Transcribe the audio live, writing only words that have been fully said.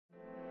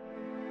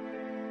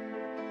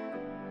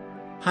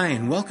Hi,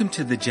 and welcome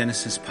to the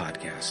Genesis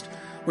Podcast.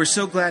 We're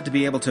so glad to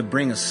be able to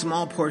bring a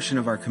small portion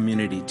of our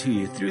community to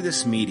you through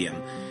this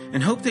medium,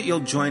 and hope that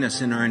you'll join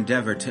us in our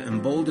endeavor to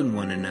embolden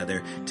one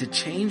another to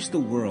change the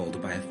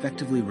world by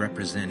effectively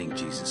representing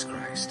Jesus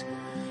Christ.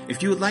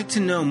 If you would like to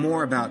know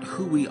more about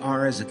who we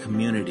are as a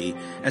community,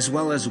 as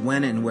well as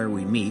when and where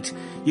we meet,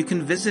 you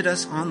can visit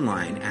us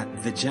online at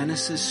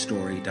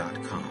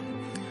thegenesisstory.com.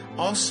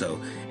 Also,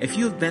 if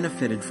you have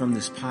benefited from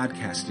this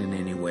podcast in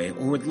any way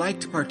or would like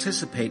to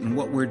participate in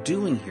what we're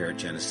doing here at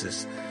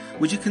Genesis,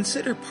 would you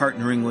consider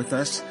partnering with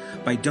us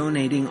by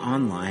donating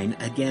online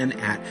again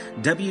at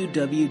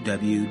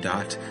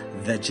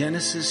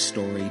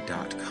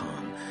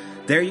www.thegenesisstory.com.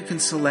 There you can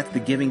select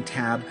the giving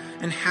tab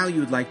and how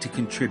you would like to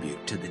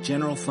contribute to the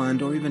general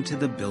fund or even to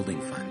the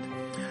building fund.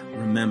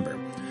 Remember,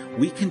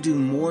 we can do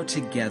more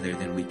together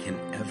than we can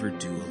ever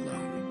do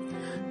alone.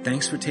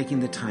 Thanks for taking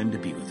the time to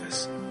be with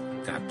us.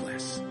 God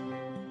bless.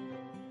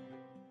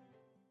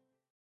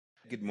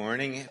 Good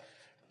morning.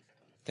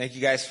 Thank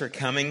you guys for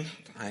coming.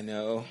 I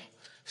know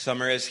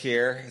summer is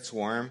here. It's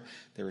warm.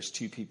 There was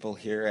 2 people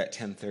here at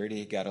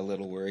 10:30. Got a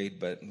little worried,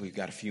 but we've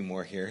got a few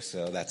more here,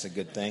 so that's a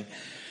good thing.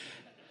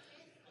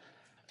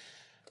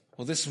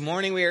 Well, this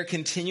morning we are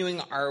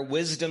continuing our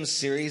wisdom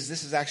series.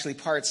 This is actually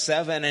part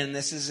 7, and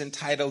this is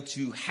entitled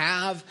To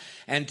Have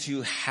and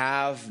To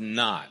Have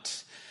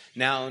Not.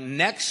 Now,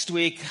 next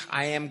week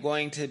I am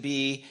going to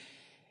be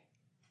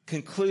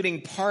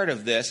concluding part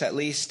of this, at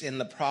least in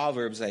the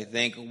Proverbs, I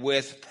think,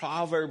 with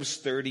Proverbs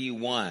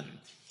 31.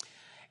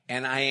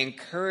 And I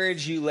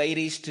encourage you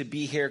ladies to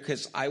be here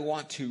because I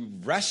want to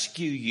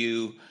rescue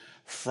you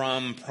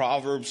from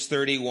Proverbs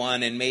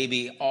 31 and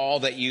maybe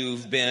all that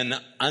you've been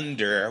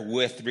under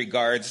with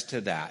regards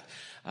to that.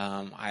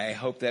 I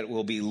hope that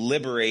will be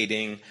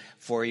liberating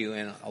for you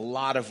in a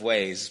lot of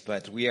ways,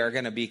 but we are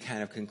going to be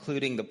kind of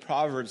concluding the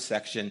Proverbs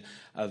section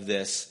of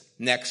this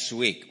next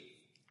week.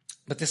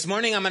 But this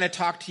morning I'm going to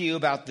talk to you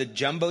about the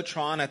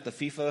Jumbotron at the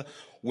FIFA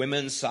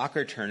Women's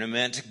Soccer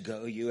Tournament.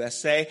 Go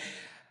USA.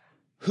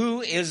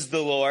 Who is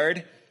the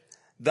Lord?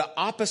 The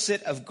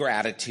opposite of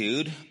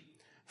gratitude,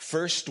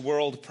 first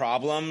world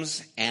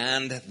problems,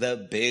 and the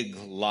big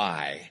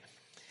lie.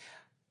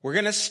 We're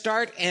going to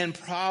start in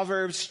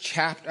Proverbs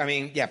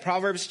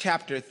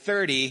chapter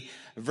 30,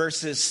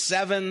 verses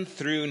 7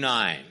 through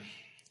 9.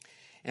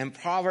 In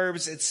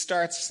Proverbs, it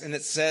starts and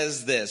it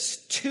says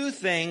this: 2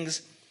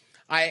 things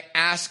I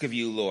ask of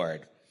you,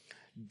 Lord.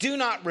 Do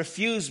not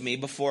refuse me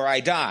before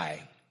I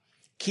die.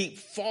 Keep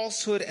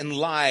falsehood and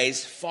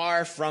lies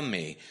far from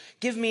me.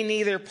 Give me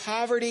neither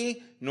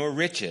poverty nor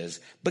riches,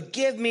 but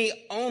give me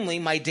only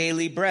my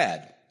daily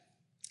bread.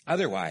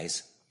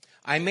 Otherwise,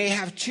 I may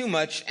have too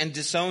much and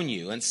disown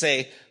you and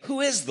say,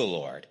 who is the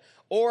Lord?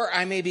 Or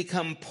I may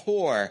become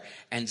poor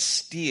and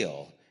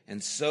steal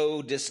and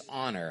so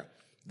dishonor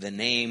the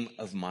name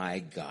of my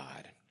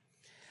God.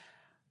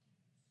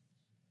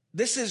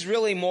 This is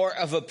really more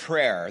of a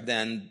prayer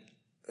than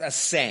a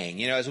saying.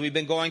 You know, as we've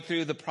been going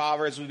through the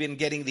Proverbs, we've been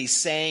getting these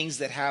sayings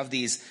that have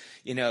these,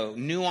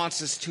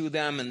 nuances to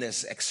them and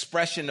this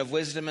expression of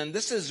wisdom. And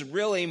this is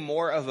really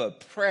more of a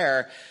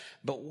prayer,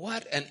 but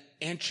what an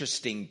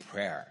interesting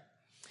prayer.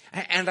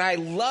 And I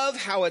love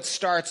how it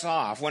starts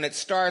off. When it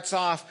starts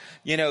off,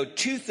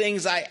 2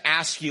 things I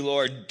ask you,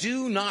 Lord,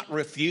 do not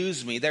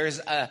refuse me. There's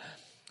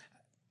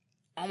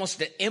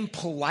almost an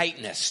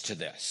impoliteness to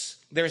this.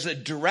 There's a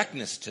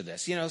directness to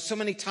this. So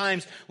many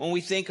times when we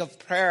think of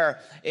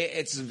prayer,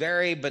 it's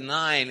very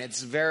benign.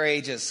 It's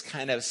very just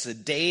kind of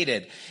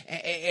sedated.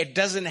 It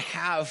doesn't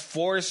have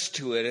force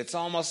to it. It's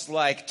almost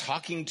like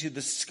talking to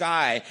the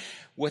sky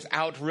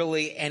without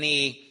really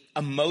any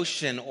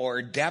emotion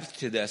or depth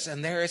to this.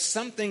 And there is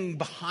something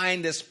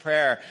behind this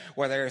prayer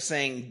where they're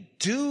saying,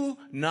 do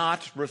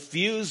not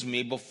refuse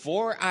me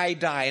before I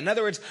die. In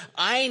other words,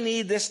 I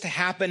need this to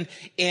happen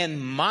in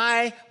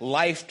my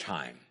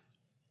lifetime.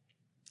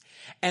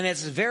 And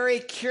it's very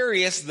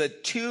curious, the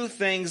 2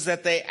 things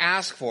that they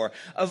ask for.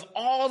 Of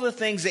all the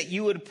things that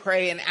you would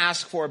pray and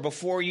ask for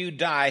before you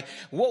die,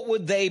 what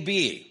would they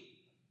be?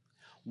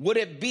 Would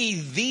it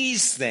be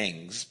these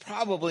things?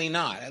 Probably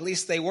not. At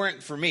least they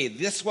weren't for me.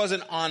 This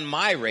wasn't on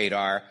my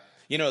radar.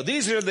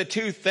 These are the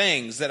 2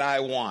 things that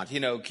I want.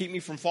 Keep me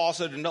from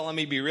falsehood and don't let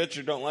me be rich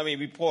or don't let me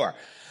be poor.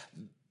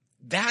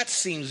 That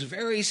seems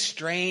very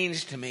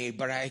strange to me,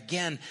 but I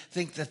again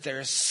think that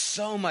there's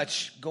so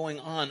much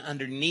going on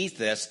underneath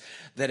this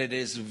that it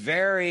is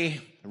very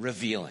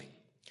revealing.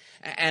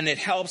 And it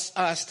helps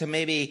us to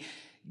maybe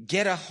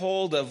get a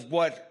hold of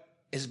what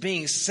is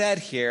being said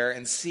here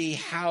and see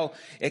how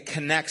it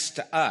connects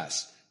to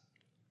us.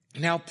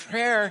 Now,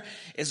 prayer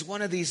is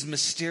one of these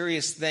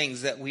mysterious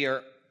things that we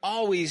are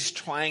always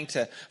trying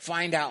to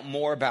find out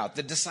more about.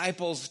 The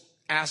disciples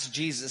asked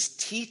Jesus,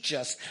 teach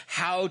us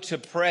how to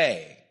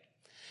pray.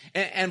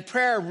 And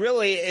prayer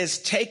really is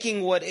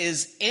taking what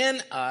is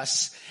in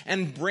us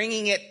and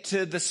bringing it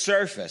to the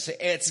surface.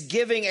 It's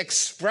giving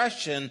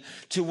expression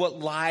to what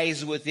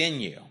lies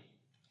within you.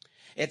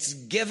 It's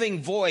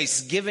giving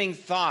voice, giving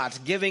thought,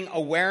 giving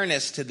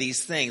awareness to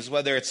these things,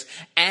 whether it's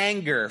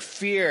anger,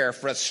 fear,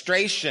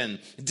 frustration,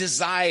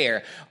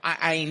 desire.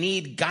 I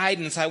need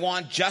guidance. I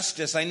want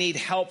justice. I need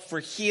help for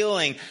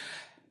healing.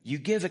 You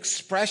give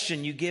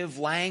expression. You give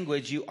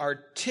language. You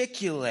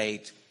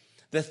articulate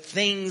the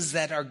things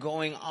that are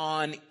going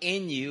on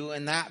in you,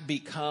 and that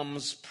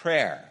becomes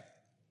prayer.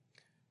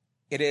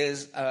 It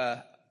is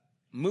a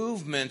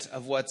movement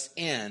of what's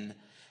in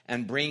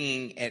and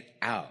bringing it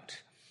out.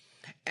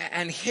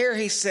 And here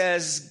he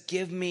says,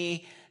 give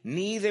me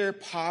neither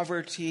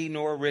poverty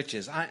nor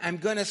riches. I'm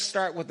going to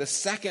start with the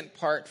second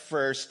part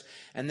first,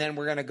 and then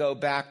we're going to go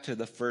back to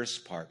the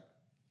first part.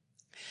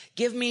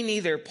 Give me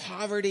neither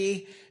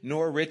poverty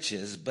nor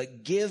riches,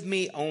 but give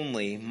me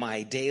only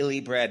my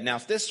daily bread. Now,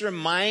 if this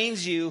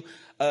reminds you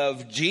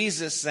of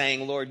Jesus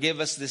saying, Lord, give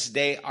us this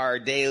day our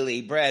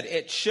daily bread,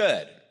 it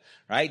should,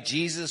 right?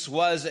 Jesus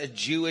was a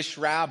Jewish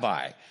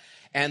rabbi.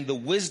 And the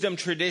wisdom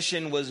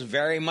tradition was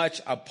very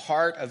much a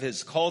part of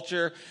his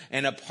culture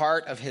and a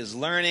part of his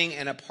learning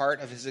and a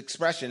part of his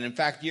expression. In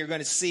fact, you're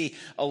going to see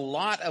a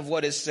lot of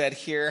what is said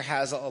here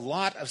has a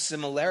lot of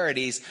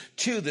similarities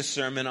to the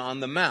Sermon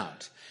on the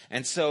Mount.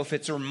 And so if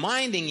it's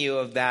reminding you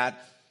of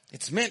that,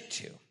 it's meant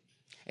to.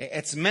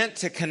 It's meant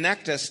to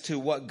connect us to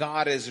what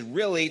God is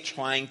really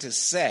trying to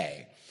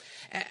say.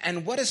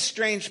 And what a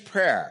strange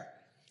prayer.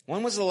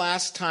 When was the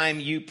last time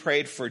you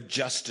prayed for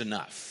just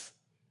enough?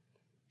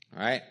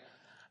 All right?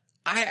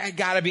 I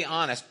gotta be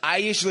honest. I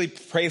usually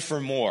pray for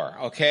more,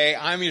 okay?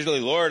 I'm usually,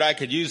 Lord, I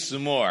could use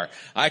some more.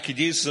 I could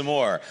use some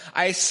more.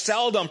 I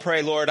seldom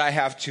pray, Lord, I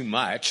have too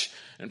much.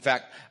 In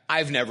fact,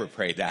 I've never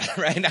prayed that,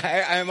 right?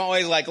 I'm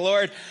always like,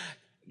 Lord,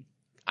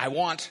 I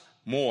want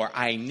more.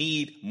 I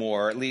need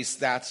more. At least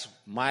that's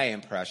my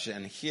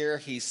impression. Here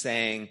he's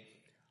saying,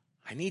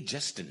 I need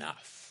just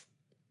enough.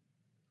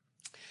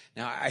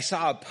 Now, I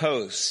saw a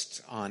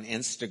post on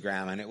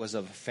Instagram, and it was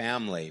of a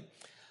family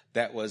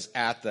that was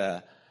at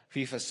the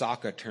FIFA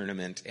soccer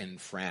tournament in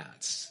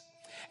France.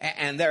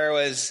 And there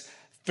was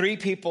 3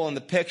 people in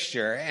the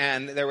picture,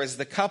 and there was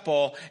the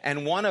couple,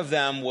 and one of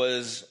them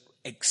was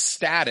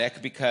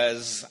ecstatic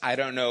because I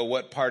don't know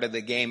what part of the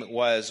game it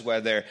was,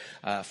 whether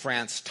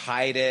France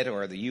tied it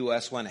or the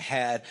U.S. went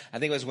ahead. I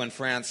think it was when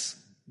France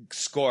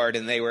scored,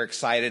 and they were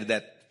excited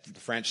that the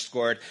French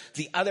scored.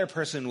 The other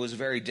person was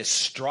very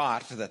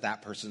distraught that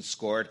that person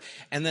scored.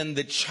 And then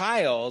the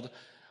child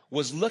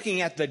was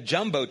looking at the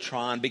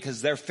Jumbotron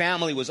because their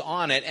family was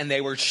on it and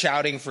they were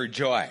shouting for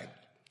joy,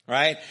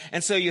 right?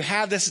 And so you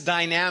have this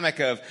dynamic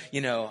of,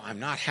 I'm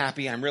not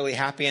happy, I'm really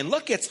happy. And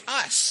look, it's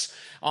us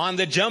on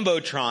the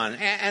Jumbotron.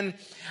 And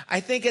I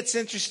think it's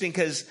interesting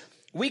because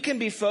we can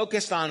be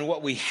focused on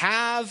what we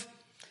have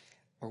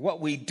or what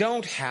we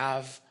don't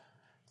have,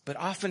 but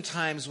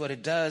oftentimes what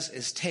it does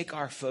is take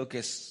our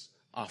focus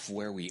off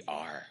where we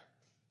are.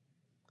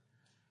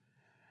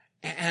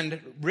 And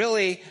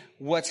really,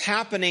 what's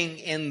happening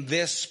in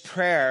this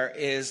prayer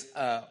is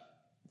a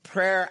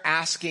prayer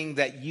asking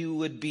that you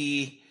would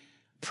be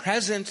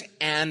present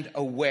and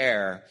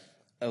aware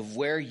of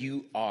where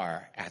you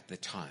are at the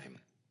time.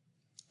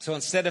 So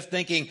instead of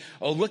thinking,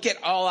 oh, look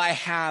at all I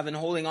have and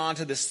holding on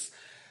to this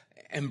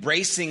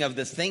embracing of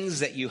the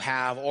things that you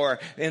have, or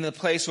in the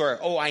place where,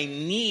 oh, I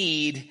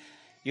need,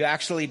 you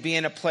actually be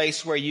in a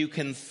place where you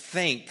can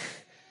think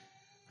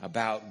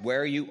about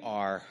where you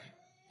are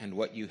and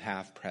what you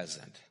have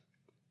present.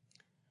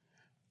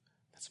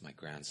 That's my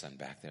grandson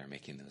back there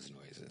making those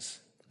noises.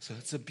 So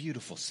it's a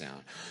beautiful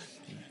sound.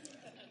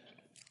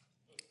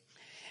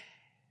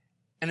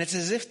 And it's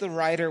as if the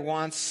writer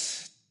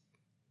wants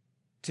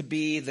to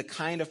be the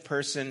kind of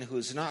person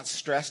who's not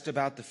stressed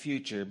about the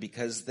future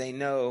because they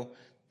know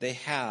they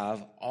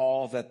have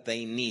all that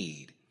they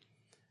need.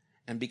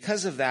 And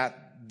because of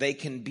that, they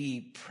can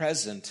be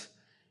present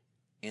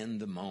in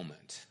the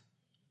moment.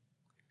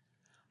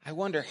 I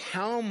wonder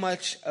how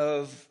much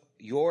of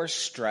your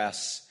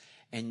stress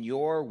and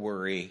your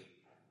worry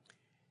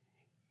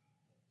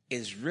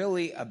is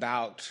really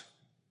about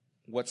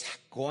what's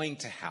going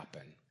to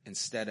happen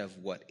instead of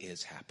what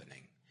is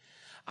happening.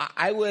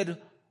 I would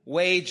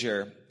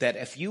wager that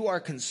if you are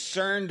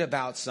concerned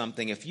about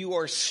something, if you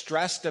are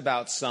stressed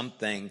about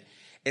something,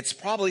 it's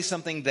probably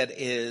something that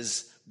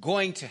is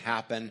going to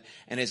happen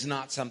and is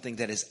not something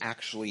that is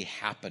actually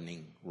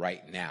happening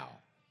right now.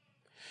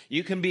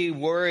 You can be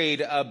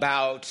worried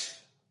about,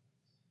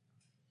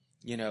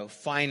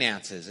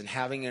 finances and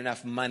having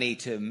enough money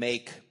to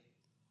make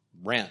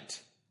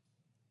rent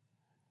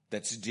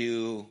that's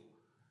due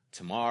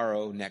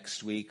tomorrow,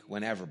 next week,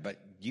 whenever. But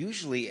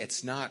usually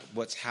it's not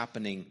what's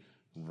happening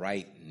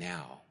right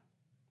now.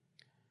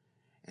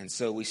 And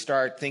so we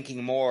start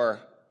thinking more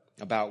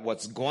about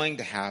what's going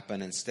to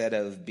happen instead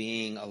of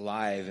being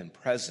alive and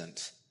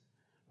present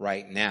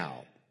right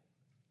now.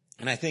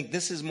 And I think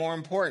this is more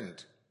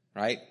important,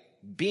 right?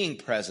 Being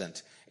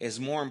present is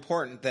more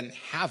important than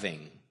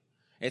having.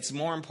 It's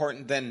more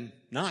important than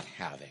not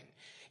having.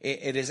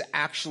 It is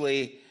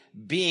actually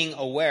being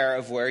aware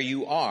of where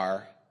you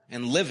are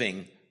and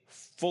living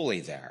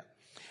fully there.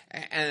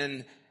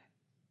 And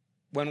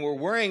when we're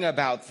worrying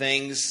about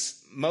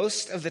things,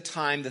 most of the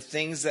time, the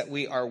things that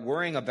we are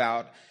worrying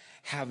about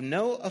have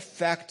no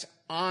effect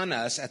on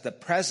us at the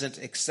present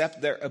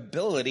except their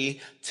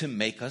ability to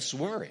make us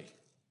worry.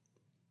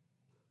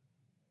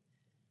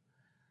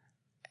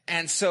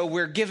 And so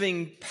we're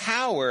giving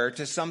power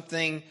to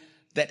something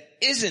that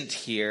isn't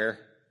here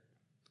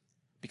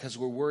because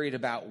we're worried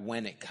about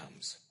when it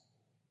comes.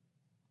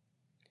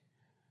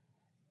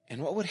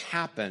 And what would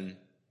happen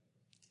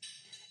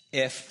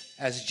if,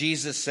 as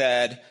Jesus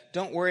said,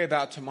 don't worry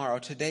about tomorrow,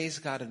 today's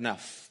got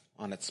enough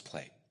on its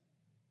plate?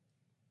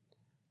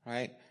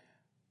 Right?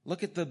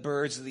 Look at the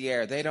birds of the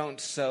air. They don't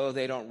sow,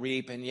 they don't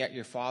reap, and yet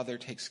your Father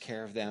takes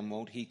care of them.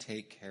 Won't he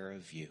take care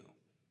of you?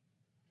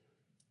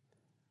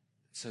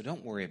 So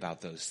don't worry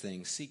about those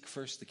things. Seek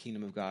first the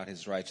kingdom of God,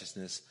 his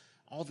righteousness.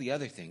 All the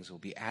other things will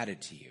be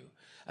added to you.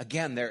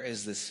 Again, there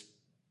is this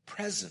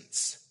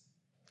presence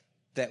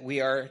that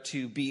we are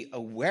to be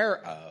aware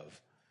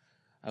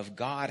of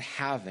God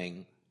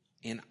having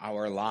in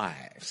our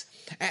lives.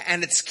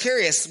 And it's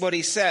curious what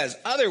he says.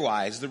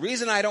 Otherwise, the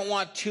reason I don't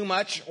want too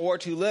much or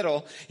too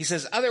little, he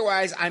says,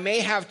 otherwise I may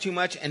have too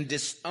much and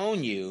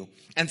disown you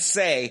and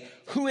say,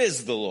 who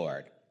is the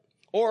Lord?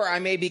 Or I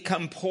may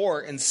become poor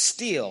and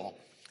steal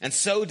and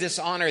so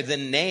dishonor the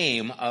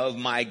name of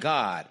my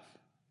God.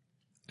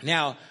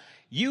 Now,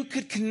 you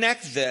could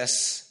connect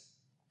this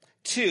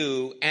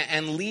to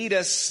and lead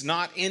us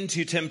not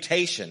into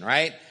temptation,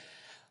 right?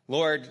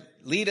 Lord,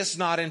 lead us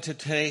not into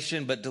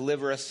temptation, but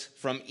deliver us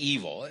from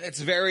evil. It's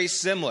very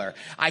similar.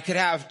 I could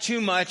have too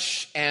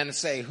much and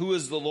say, who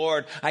is the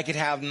Lord? I could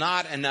have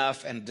not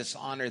enough and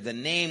dishonor the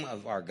name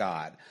of our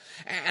God.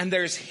 And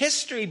there's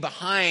history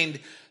behind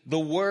the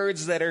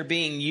words that are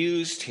being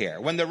used here.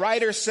 When the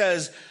writer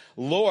says,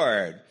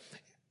 Lord,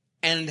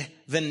 and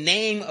the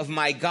name of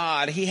my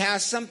God, he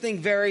has something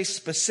very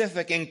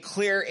specific and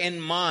clear in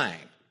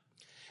mind.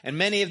 And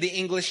many of the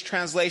English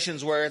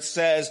translations where it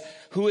says,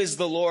 who is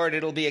the Lord?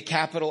 It'll be a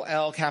capital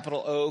L,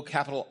 capital O,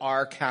 capital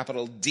R,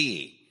 capital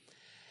D.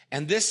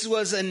 And this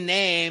was a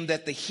name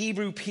that the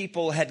Hebrew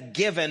people had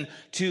given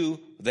to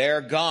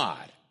their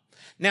God.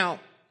 Now,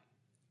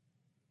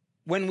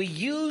 when we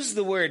use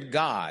the word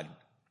God,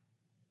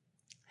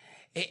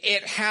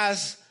 it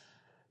has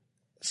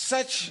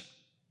such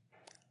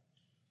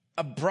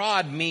a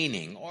broad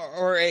meaning,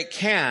 or it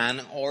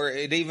can, or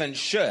it even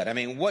should. I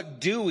mean, what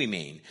do we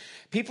mean?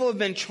 People have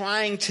been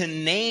trying to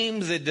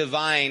name the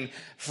divine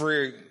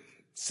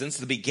since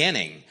the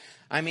beginning.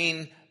 I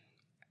mean,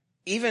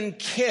 even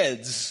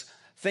kids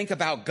think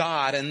about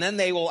God, and then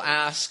they will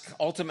ask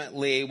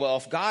ultimately, well,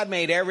 if God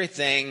made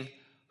everything,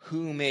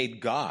 who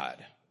made God?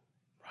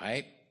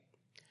 Right?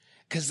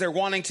 Because they're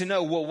wanting to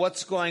know, well,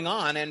 what's going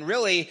on? And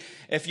really,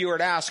 if you were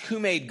to ask who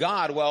made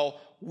God,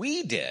 well,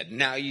 we did.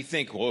 Now you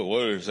think, whoa,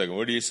 wait a second,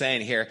 what are you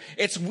saying here?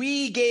 It's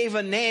we gave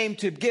a name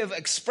to give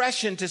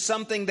expression to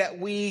something that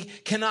we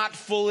cannot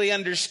fully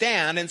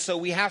understand, and so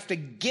we have to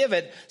give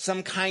it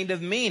some kind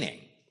of meaning.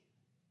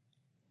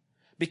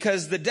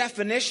 Because the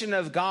definition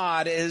of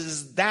God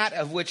is that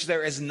of which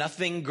there is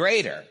nothing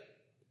greater.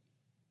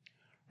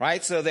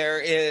 Right? So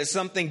there is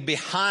something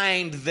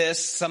behind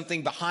this,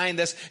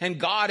 and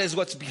God is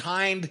what's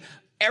behind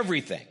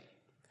everything.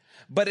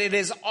 But it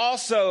is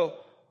also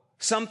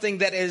something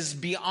that is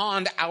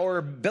beyond our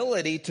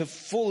ability to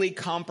fully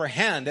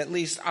comprehend, at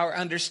least our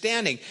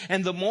understanding.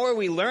 And the more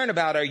we learn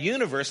about our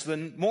universe,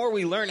 the more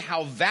we learn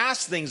how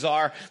vast things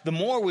are, the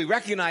more we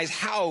recognize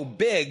how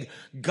big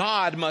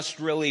God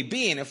must really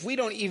be. And if we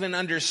don't even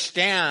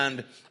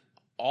understand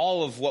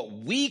all of what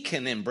we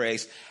can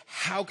embrace,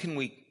 how can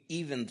we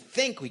even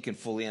think we can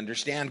fully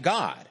understand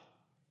God?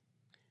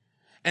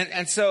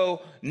 And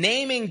so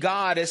naming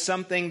God is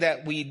something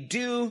that we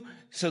do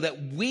so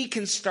that we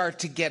can start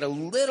to get a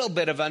little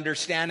bit of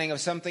understanding of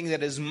something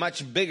that is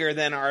much bigger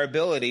than our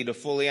ability to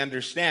fully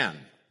understand.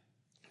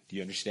 Do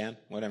you understand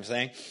what I'm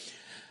saying?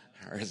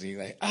 Or is he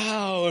like,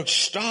 oh,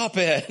 stop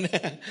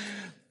it?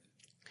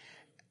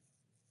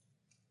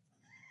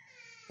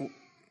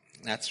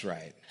 That's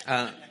right.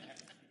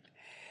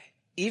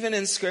 Even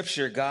in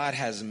Scripture, God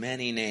has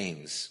many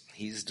names.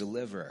 He's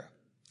deliverer.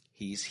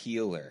 He's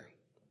healer,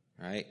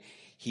 right?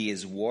 He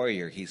is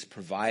warrior. He's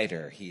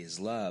provider. He is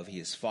love. He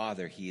is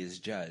father. He is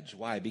judge.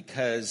 Why?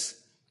 Because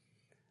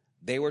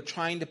they were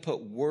trying to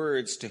put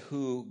words to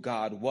who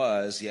God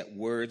was, yet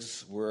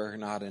words were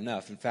not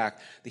enough. In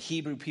fact, the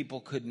Hebrew people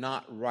could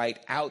not write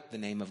out the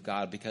name of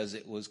God because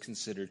it was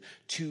considered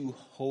too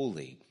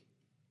holy.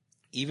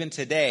 Even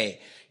today,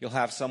 you'll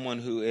have someone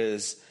who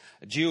is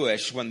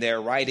Jewish, when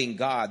they're writing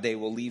God, they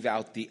will leave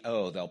out the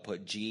O. They'll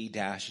put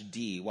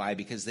G-D. Why?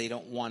 Because they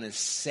don't want to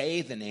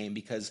say the name,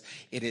 because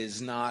it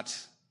is not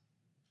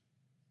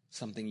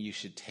something you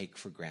should take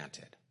for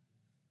granted.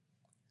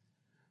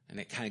 And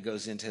it kind of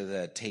goes into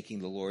the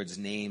taking the Lord's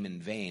name in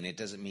vain. It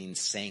doesn't mean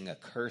saying a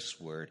curse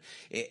word.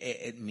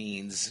 It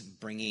means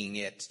bringing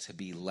it to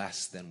be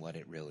less than what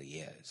it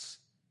really is.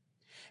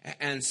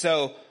 And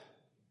so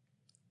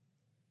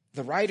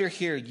the writer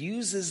here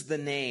uses the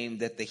name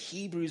that the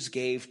Hebrews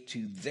gave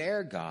to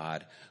their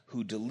God,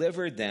 who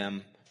delivered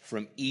them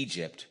from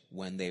Egypt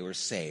when they were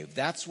saved.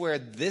 That's where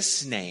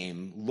this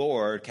name,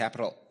 Lord,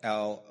 capital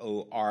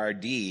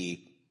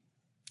L-O-R-D,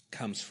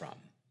 comes from.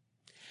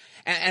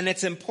 And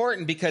it's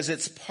important because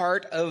it's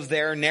part of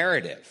their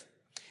narrative.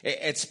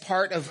 It's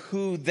part of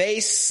who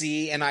they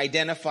see and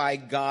identify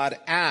God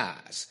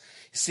as.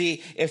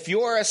 See, if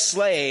you're a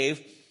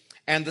slave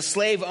and the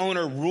slave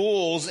owner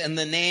rules in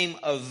the name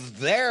of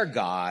their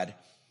God,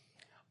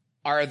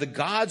 are the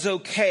gods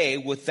okay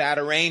with that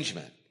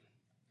arrangement?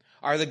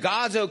 Are the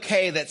gods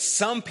okay that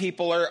some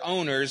people are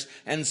owners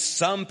and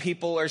some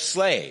people are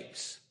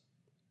slaves?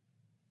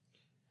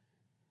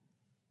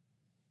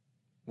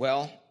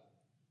 Well,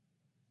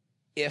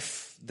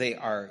 if they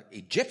are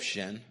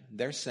Egyptian,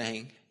 they're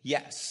saying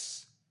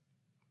yes.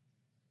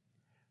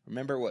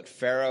 Remember what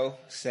Pharaoh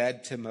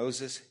said to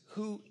Moses?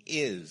 Who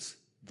is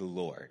the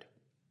Lord?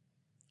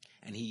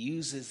 And he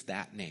uses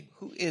that name.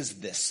 Who is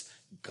this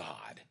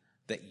God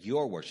that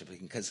you're worshiping?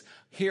 Because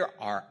here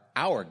are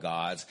our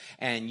gods,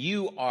 and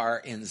you are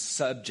in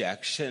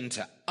subjection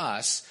to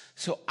us.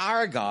 So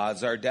our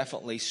gods are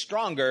definitely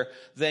stronger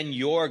than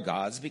your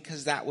gods,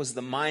 because that was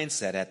the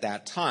mindset at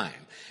that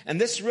time. And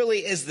this really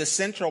is the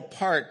central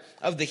part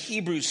of the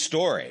Hebrew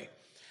story.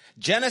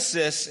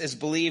 Genesis is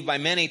believed by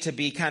many to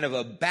be kind of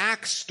a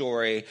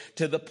backstory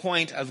to the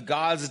point of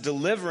God's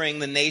delivering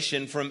the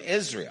nation from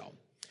Israel.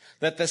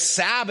 That the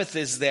Sabbath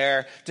is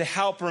there to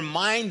help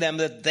remind them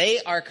that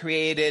they are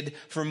created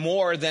for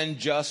more than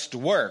just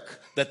work,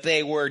 that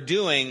they were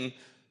doing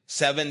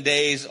 7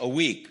 days a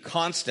week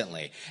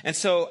constantly. And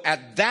so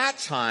at that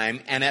time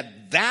and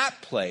at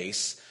that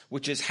place,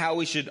 which is how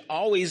we should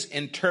always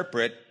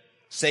interpret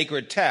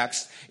sacred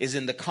text, is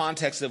in the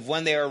context of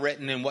when they are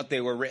written and what they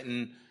were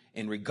written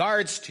in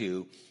regards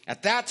to.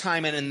 At that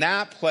time and in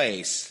that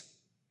place,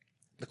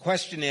 the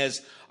question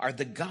is, are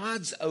the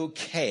gods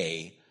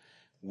okay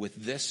with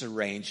this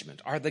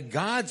arrangement? Are the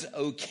gods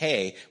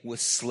okay with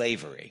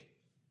slavery?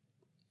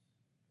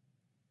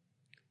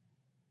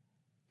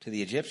 To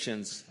the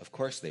Egyptians, of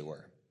course they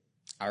were.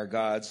 Our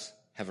gods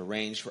have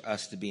arranged for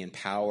us to be in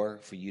power,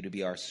 for you to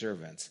be our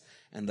servants.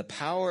 And the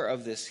power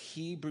of this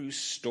Hebrew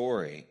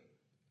story,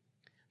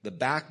 the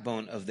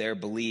backbone of their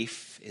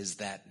belief is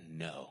that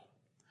no,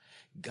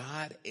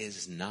 God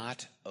is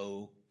not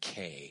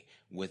okay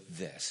with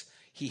this.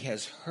 He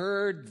has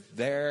heard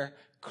their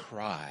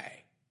cry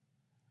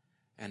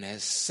and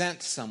has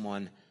sent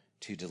someone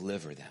to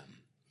deliver them.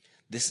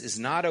 This is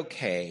not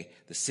okay.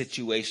 The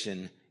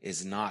situation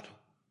is not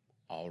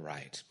all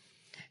right.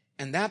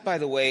 And that, by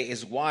the way,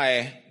 is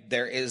why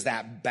there is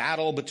that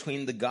battle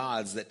between the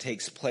gods that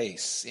takes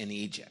place in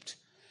Egypt,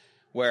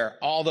 where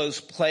all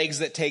those plagues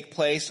that take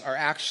place are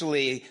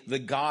actually the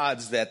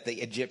gods that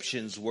the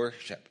Egyptians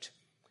worshipped.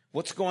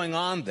 What's going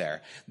on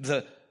there?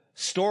 The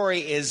story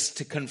is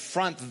to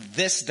confront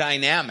this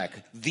dynamic.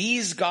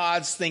 These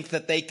gods think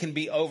that they can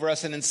be over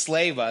us and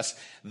enslave us.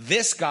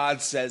 This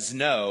God says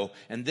no,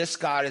 and this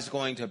God is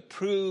going to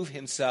prove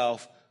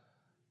himself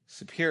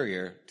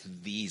superior to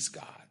these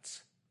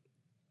gods.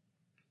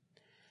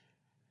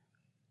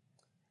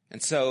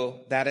 And so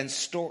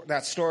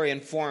that story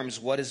informs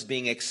what is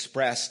being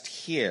expressed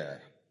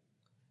here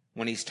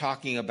when he's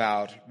talking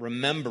about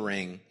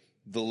remembering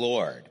the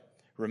Lord,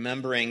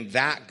 remembering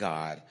that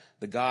God,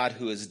 the God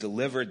who has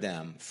delivered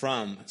them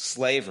from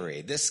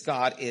slavery. This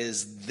God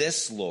is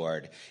this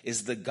Lord,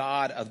 is the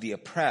God of the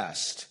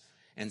oppressed.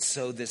 And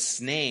so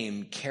this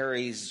name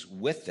carries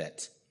with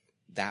it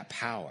that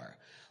power.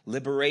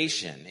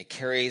 Liberation, it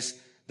carries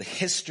the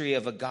history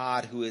of a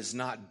God who is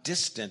not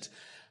distant,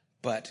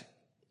 but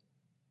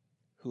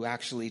who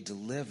actually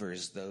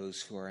delivers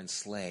those who are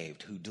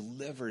enslaved, who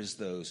delivers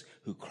those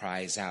who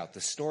cries out. The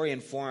story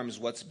informs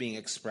what's being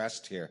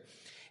expressed here.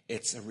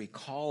 It's a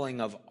recalling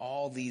of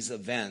all these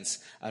events,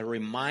 a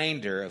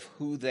reminder of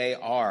who they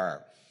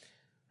are,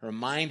 a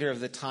reminder of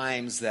the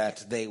times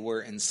that they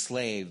were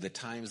enslaved, the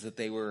times that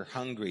they were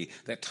hungry,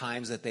 the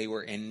times that they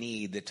were in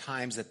need, the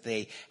times that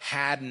they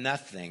had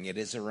nothing. It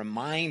is a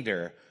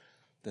reminder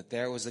that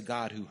there was a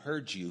God who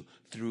heard you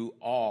through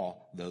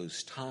all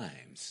those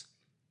times.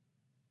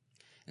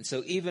 And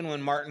so even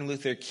when Martin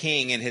Luther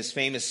King in his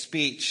famous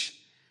speech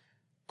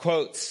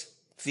quotes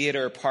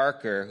Theodore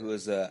Parker, who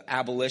is an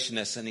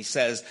abolitionist, and he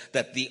says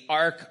that the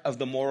arc of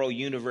the moral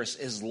universe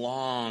is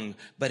long,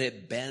 but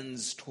it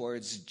bends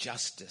towards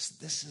justice.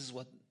 This is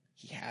what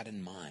he had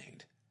in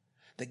mind.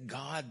 That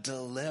God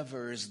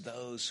delivers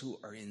those who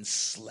are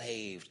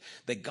enslaved.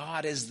 That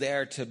God is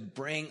there to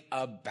bring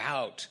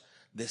about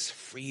this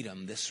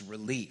freedom, this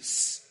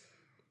release,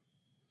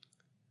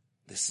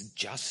 this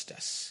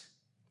justice.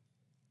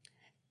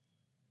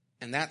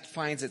 And that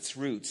finds its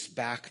roots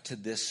back to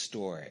this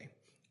story.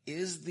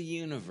 Is the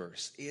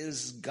universe,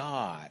 is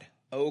God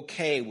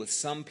okay with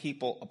some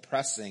people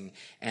oppressing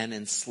and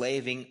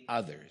enslaving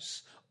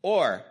others?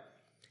 Or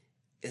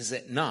is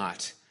it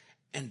not?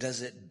 And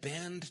does it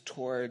bend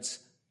towards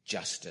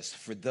justice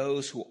for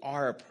those who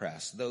are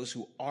oppressed, those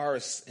who are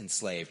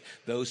enslaved,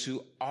 those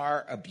who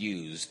are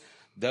abused,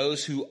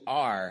 those who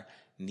are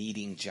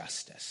needing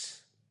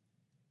justice?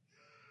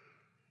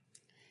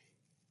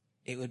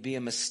 it would be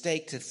a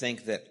mistake to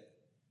think that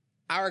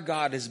our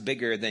God is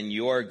bigger than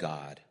your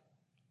God.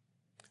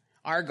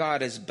 Our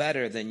God is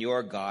better than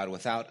your God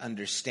without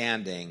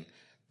understanding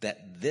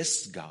that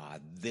this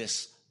God,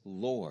 this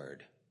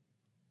Lord,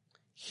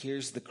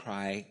 hears the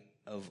cry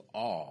of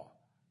all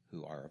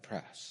who are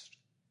oppressed,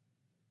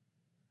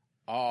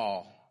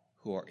 all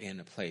who are in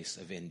a place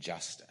of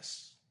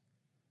injustice.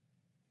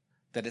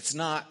 That it's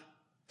not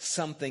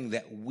something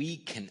that we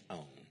can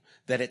own,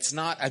 that it's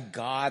not a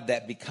God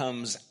that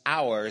becomes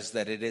ours,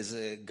 that it is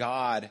a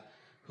God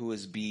who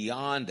is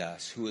beyond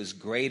us, who is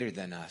greater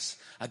than us,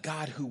 a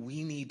God who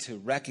we need to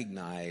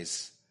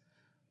recognize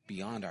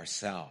beyond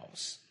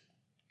ourselves.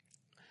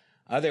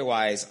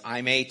 Otherwise,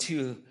 I may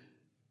too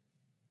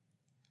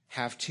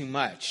have too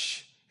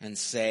much and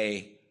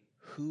say,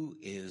 who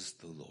is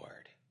the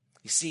Lord?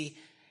 You see,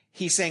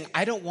 he's saying,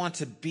 I don't want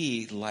to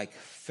be like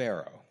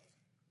Pharaoh.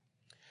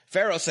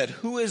 Pharaoh said,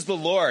 who is the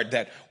Lord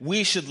that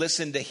we should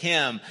listen to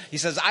him? He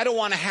says, I don't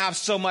want to have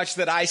so much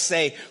that I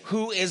say,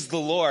 who is the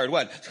Lord?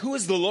 What? Who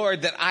is the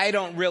Lord that I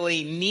don't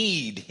really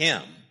need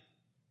him?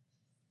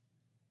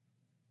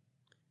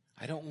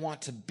 I don't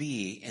want to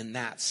be in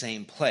that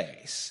same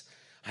place.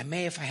 I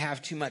may, if I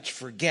have too much,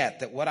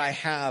 forget that what I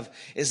have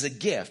is a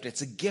gift.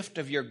 It's a gift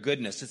of your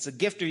goodness. It's a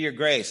gift of your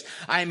grace.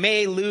 I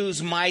may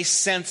lose my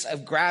sense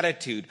of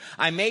gratitude.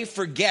 I may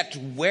forget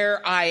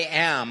where I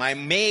am. I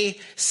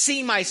may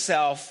see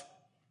myself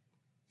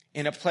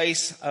in a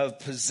place of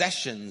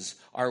possessions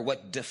are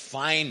what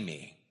define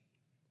me,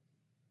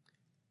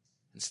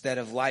 instead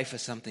of life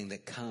as something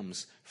that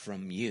comes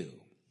from you.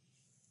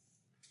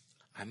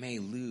 I may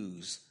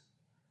lose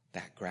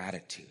that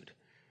gratitude.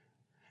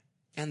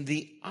 And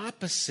the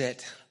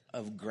opposite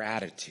of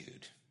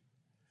gratitude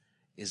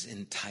is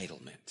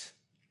entitlement.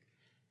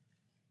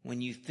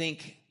 When you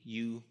think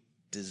you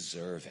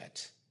deserve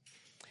it.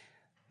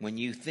 When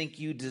you think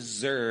you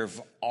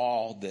deserve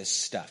all this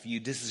stuff.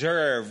 You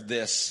deserve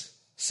this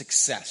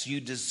success.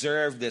 You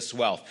deserve this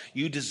wealth.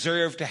 You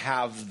deserve to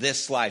have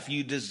this life.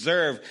 You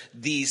deserve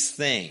these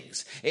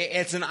things.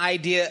 It's an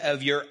idea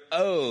of you're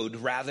owed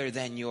rather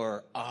than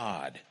you're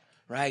awed.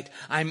 Right?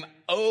 I'm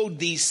owed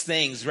these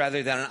things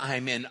rather than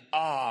I'm in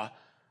awe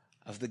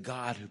of the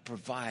God who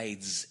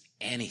provides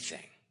anything.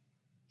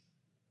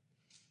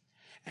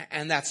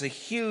 And that's a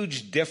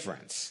huge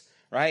difference,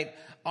 right?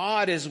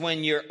 Awed is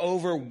when you're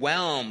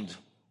overwhelmed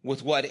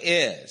with what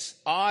is.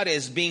 Awed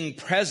is being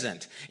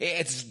present.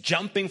 It's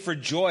jumping for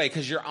joy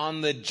because you're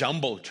on the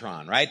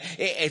Jumbotron, right?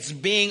 It's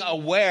being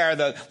aware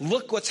that,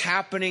 look what's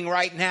happening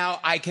right now.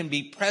 I can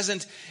be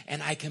present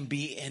and I can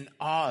be in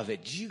awe of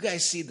it. Did you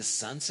guys see the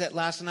sunset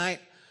last night?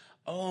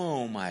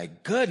 Oh my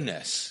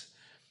goodness.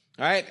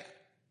 All right.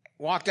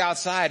 Walked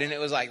outside and it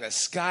was like the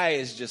sky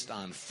is just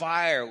on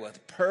fire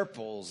with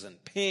purples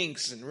and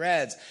pinks and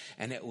reds.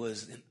 And it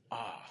was in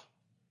awe.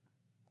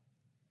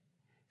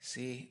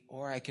 See,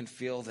 or I can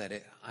feel that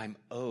I'm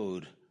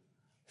owed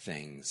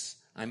things.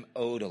 I'm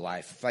owed a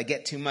life. If I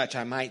get too much,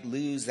 I might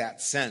lose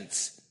that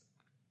sense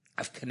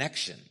of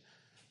connection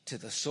to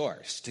the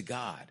source, to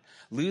God.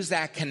 Lose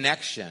that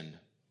connection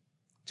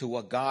to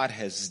what God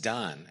has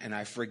done. And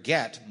I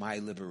forget my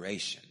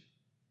liberation.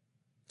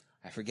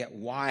 I forget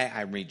why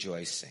I'm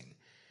rejoicing.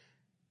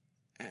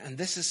 And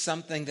this is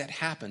something that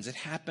happens. It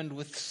happened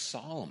with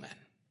Solomon.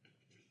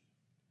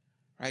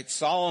 Right?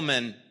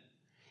 Solomon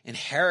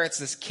inherits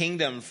this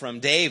kingdom from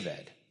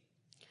David.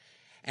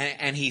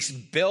 And he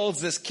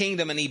builds this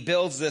kingdom and he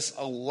builds this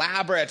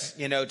elaborate,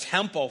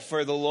 temple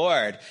for the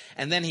Lord.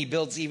 And then he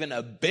builds even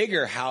a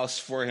bigger house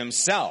for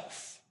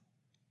himself.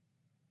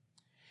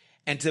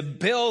 And to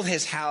build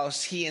his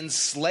house, he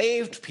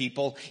enslaved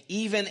people,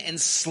 even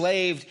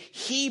enslaved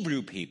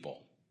Hebrew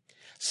people.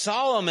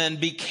 Solomon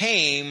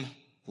became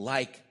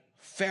like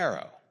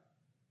Pharaoh,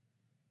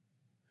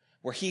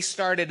 where he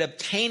started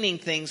obtaining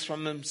things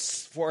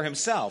for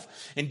himself.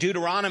 In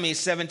Deuteronomy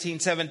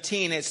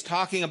 17:17, it's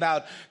talking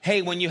about,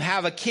 hey, when you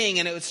have a king,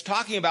 and it's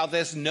talking about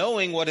this,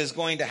 knowing what is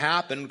going to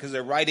happen, because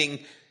they're writing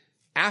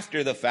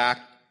after the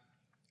fact,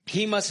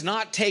 he must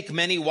not take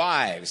many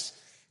wives.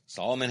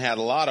 Solomon had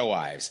a lot of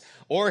wives.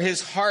 Or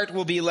his heart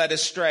will be led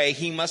astray.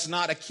 He must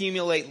not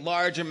accumulate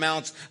large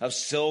amounts of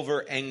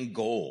silver and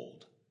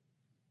gold.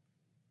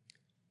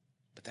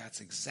 But that's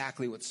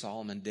exactly what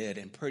Solomon did.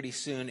 And pretty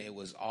soon it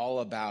was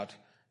all about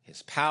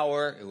his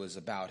power. It was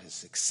about his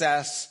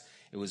success.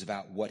 It was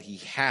about what he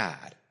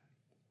had.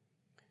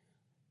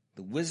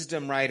 The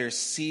wisdom writer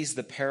sees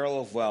the peril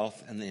of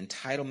wealth and the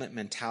entitlement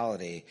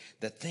mentality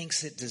that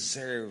thinks it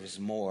deserves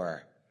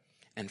more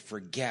and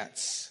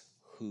forgets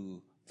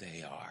who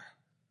they are.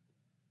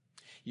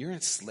 You're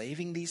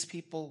enslaving these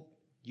people.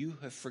 You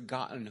have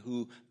forgotten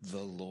who the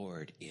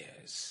Lord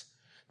is.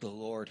 The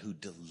Lord who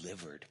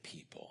delivered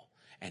people.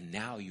 And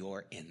now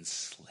you're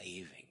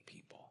enslaving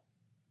people.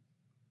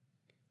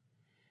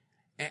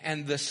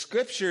 And the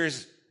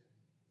scriptures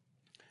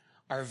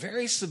are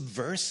very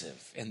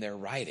subversive in their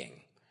writing.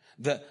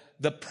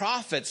 The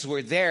prophets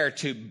were there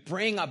to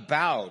bring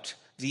about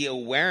the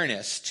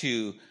awareness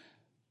to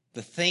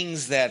the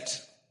things that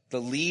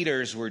the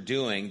leaders were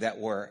doing that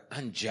were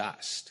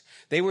unjust.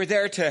 They were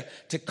there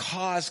to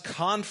cause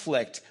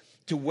conflict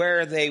to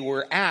where they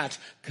were at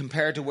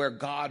compared to where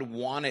God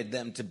wanted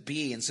them to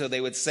be. And so they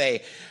would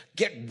say,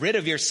 get rid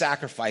of your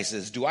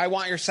sacrifices. Do I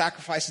want your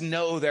sacrifices?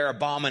 No, they're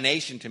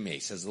abomination to me,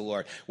 says the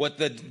Lord. What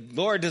the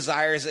Lord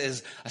desires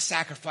is a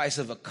sacrifice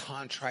of a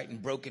contrite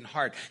and broken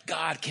heart.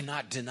 God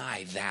cannot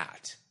deny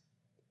that.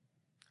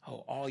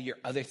 Oh, all your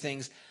other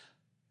things,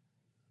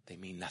 they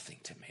mean nothing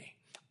to me.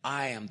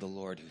 I am the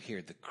Lord who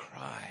hears the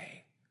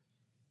cry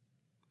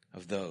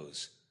of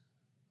those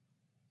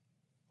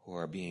who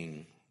are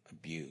being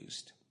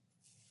abused.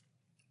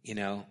 You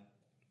know,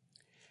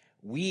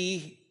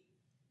 we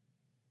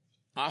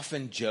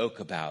often joke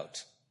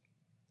about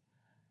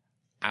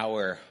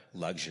our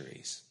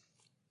luxuries,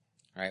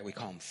 right? We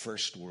call them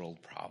first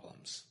world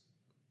problems.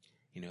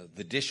 You know,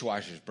 the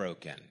dishwasher's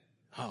broken.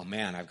 Oh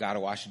man, I've got to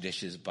wash the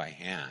dishes by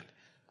hand.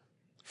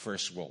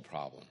 First world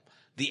problem.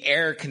 The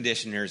air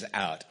conditioner's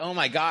out. Oh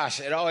my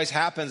gosh, it always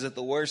happens at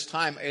the worst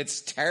time.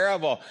 It's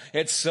terrible.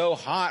 It's so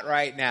hot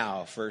right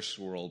now. First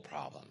world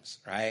problems,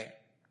 right?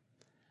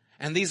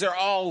 And these are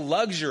all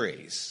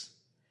luxuries.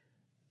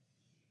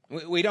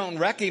 We don't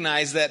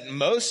recognize that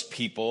most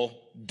people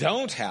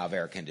don't have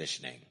air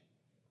conditioning.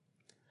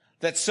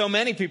 That so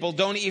many people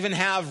don't even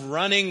have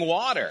running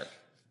water.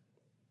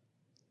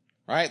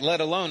 Right?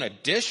 Let alone a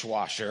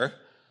dishwasher.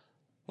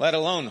 Let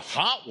alone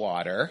hot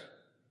water.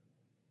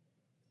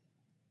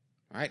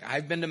 Right?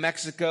 I've been to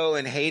Mexico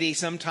and Haiti.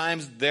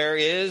 Sometimes there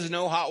is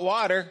no hot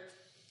water.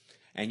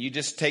 And you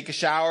just take a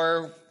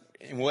shower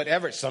and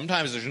whatever.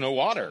 Sometimes there's no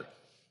water.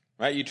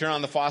 Right? You turn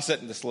on the faucet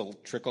and this little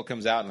trickle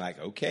comes out and like,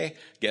 okay,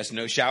 guess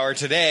no shower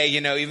today. You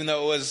know, even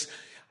though it was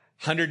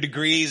 100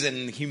 degrees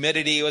and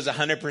humidity was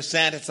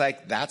 100%, it's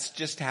like, that's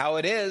just how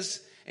it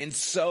is in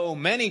so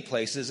many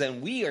places.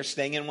 And we are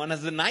staying in one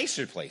of the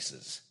nicer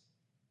places.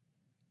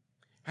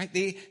 Right?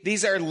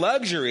 These are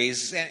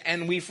luxuries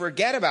and we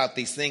forget about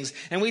these things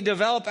and we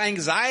develop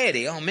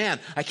anxiety. Oh man,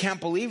 I can't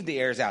believe the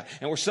air's out.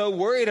 And we're so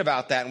worried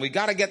about that and we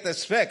got to get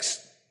this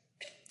fixed.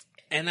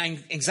 And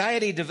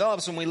anxiety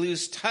develops when we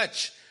lose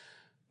touch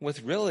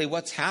with really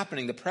what's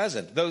happening, the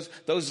present.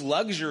 Those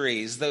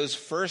luxuries, those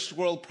first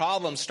world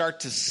problems start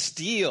to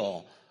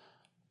steal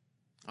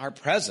our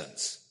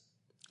presence,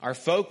 our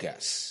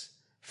focus,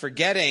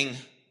 forgetting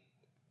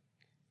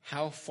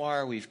how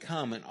far we've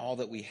come and all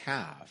that we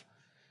have.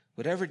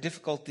 Whatever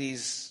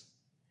difficulties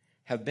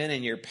have been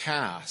in your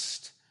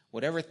past,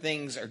 whatever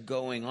things are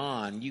going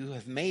on, you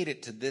have made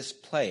it to this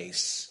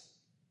place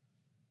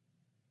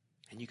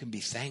and you can be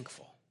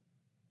thankful.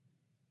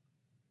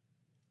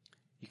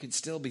 You can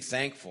still be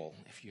thankful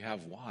if you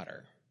have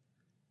water.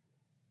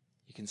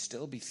 You can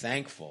still be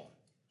thankful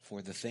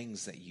for the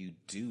things that you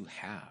do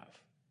have.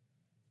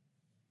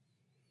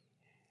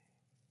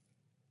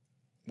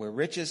 Where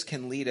riches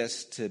can lead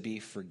us to be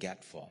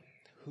forgetful.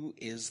 Who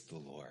is the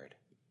Lord?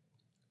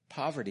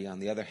 Poverty, on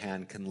the other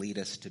hand, can lead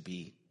us to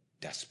be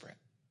desperate.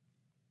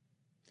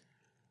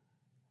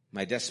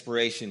 My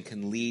desperation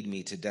can lead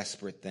me to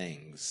desperate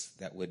things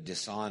that would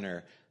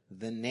dishonor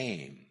the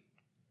name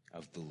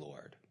of the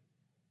Lord.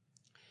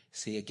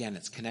 See, again,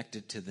 it's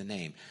connected to the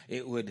name.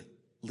 It would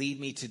lead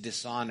me to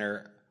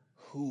dishonor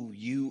who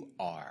you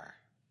are.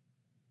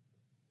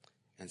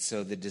 And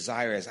so the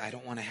desire is, I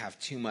don't want to have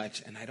too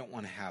much and I don't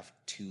want to have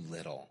too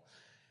little.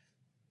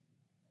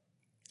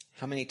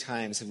 How many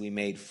times have we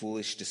made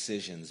foolish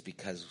decisions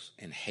because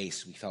in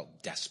haste we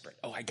felt desperate?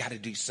 Oh, I got to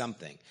do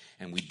something.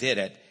 And we did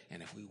it.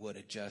 And if we would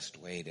have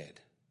just waited,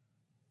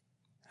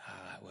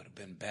 it would have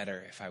been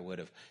better if I would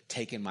have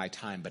taken my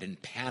time. But in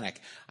panic,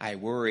 I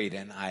worried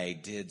and I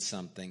did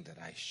something that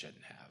I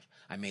shouldn't have.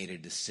 I made a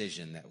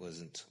decision that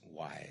wasn't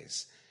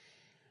wise.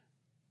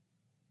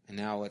 And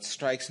now what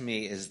strikes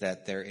me is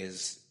that there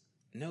is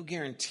no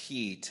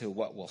guarantee to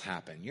what will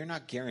happen. You're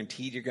not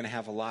guaranteed you're going to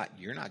have a lot.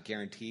 You're not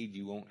guaranteed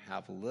you won't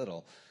have a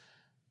little.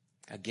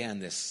 Again,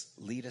 this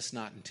lead us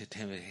not into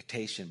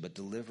temptation, but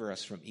deliver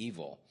us from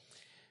evil.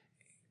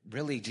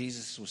 Really,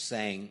 Jesus was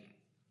saying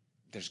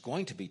there's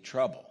going to be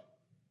trouble.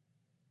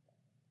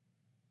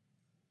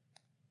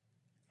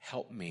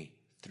 Help me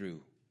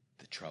through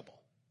the trouble.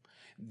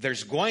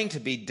 There's going to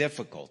be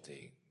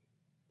difficulty.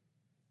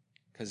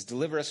 Because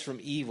deliver us from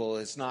evil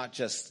is not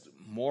just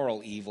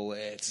moral evil,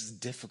 it's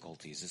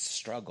difficulties, it's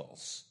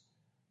struggles.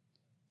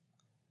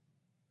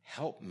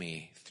 Help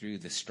me through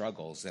the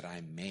struggles that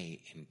I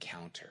may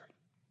encounter.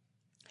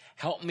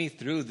 Help me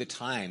through the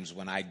times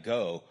when I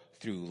go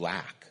through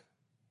lack.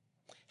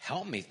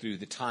 Help me through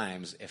the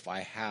times if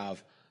I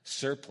have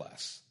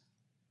surplus.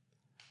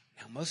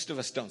 Now, most of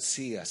us don't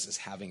see us as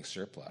having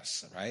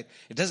surplus, right?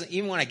 It doesn't,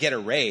 even when I get a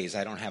raise,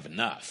 I don't have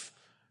enough,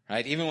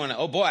 right? Even when,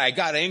 oh boy, I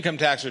got an income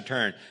tax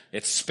return,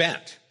 it's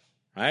spent,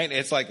 right?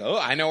 It's like, oh,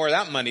 I know where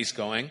that money's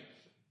going.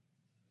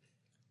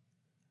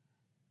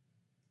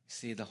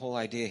 See, the whole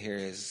idea here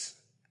is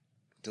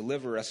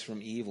deliver us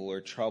from evil or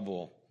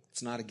trouble.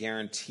 It's not a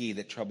guarantee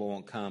that trouble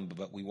won't come,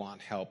 but we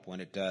want help when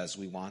it does.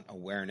 We want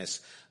awareness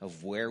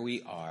of where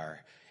we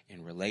are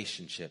in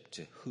relationship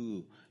to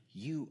who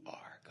you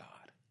are, God.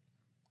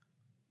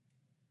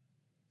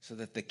 so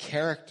that the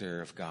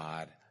character of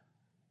God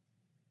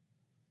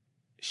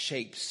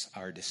shapes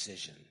our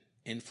decision,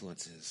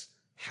 influences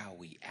how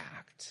we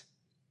act.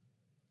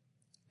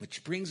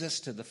 Which brings us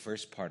to the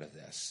first part of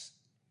this.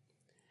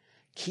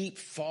 Keep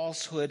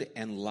falsehood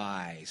and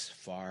lies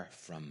far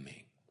from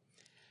me.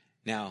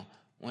 Now,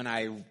 when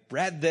I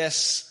read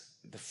this,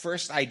 the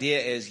first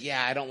idea is,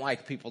 I don't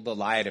like people to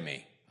lie to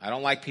me. I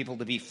don't like people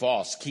to be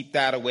false. Keep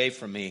that away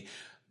from me.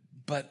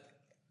 But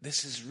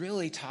this is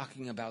really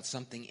talking about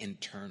something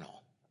internal.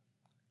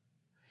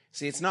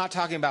 See, it's not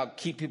talking about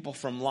keep people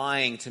from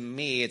lying to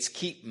me. It's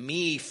keep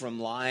me from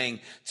lying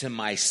to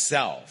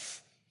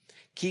myself.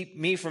 Keep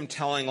me from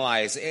telling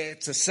lies.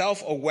 It's a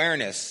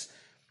self-awareness,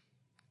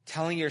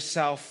 telling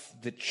yourself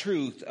the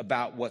truth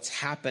about what's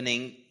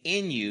happening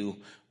in you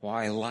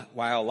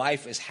while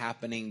life is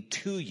happening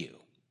to you.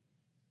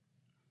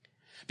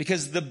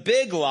 Because the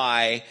big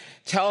lie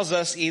tells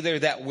us either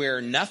that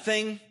we're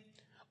nothing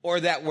or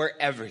that we're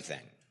everything.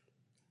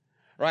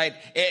 Right?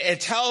 It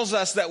tells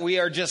us that we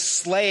are just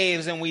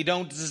slaves and we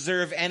don't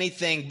deserve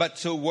anything but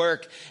to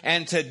work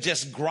and to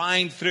just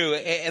grind through.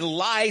 It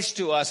lies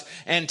to us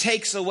and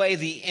takes away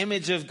the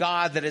image of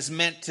God that is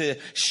meant to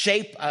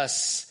shape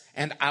us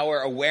and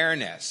our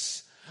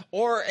awareness.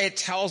 Or it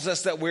tells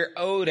us that we're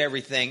owed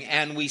everything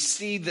and we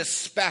see the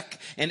speck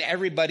in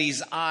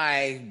everybody's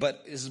eye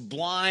but is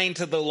blind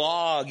to the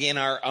log in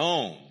our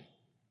own.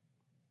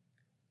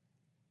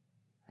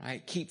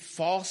 Right? Keep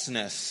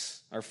falseness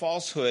or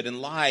falsehood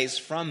and lies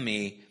from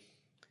me.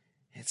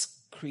 It's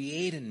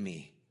create in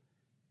me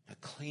a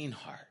clean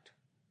heart.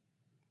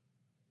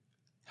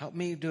 Help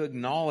me to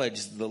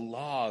acknowledge the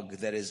log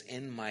that is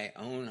in my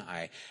own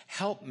eye.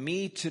 Help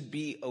me to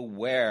be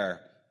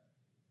aware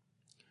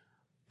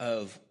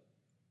of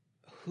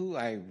who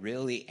I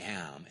really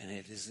am, and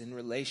it is in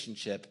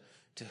relationship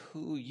to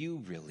who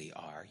you really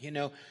are. You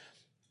know,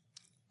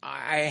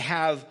 I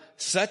have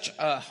such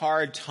a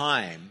hard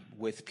time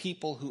with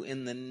people who,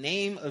 in the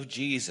name of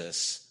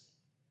Jesus,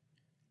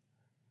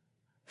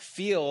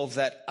 feel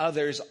that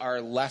others are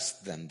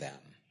less than them.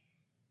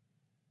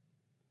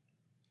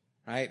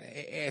 Right?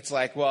 It's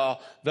like,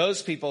 well,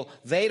 those people,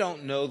 they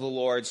don't know the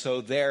Lord,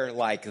 so they're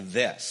like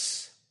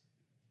this.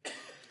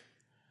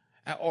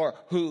 Or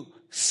who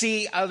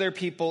see other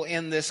people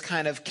in this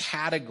kind of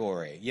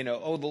category. You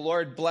know, oh, the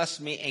Lord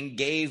blessed me and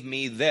gave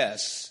me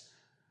this.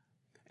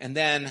 And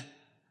then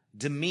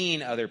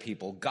demean other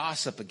people,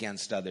 gossip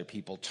against other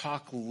people,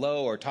 talk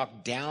low or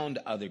talk down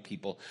to other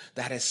people.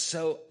 That is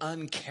so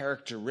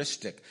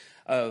uncharacteristic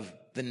of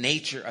the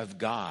nature of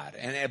God.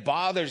 And it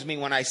bothers me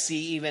when I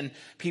see even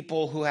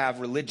people who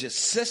have religious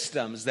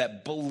systems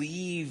that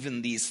believe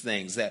in these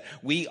things, that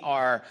we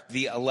are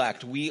the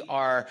elect, we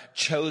are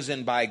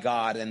chosen by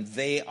God, and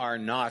they are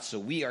not. So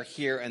we are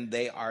here and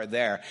they are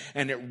there.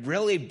 And it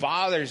really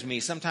bothers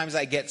me. Sometimes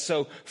I get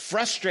so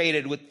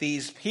frustrated with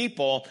these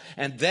people,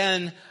 and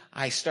then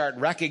I start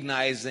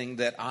recognizing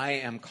that I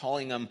am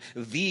calling them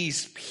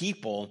these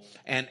people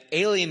and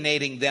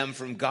alienating them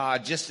from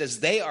God just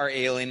as they are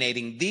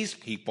alienating these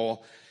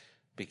people,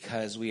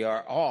 because we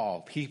are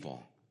all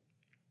people.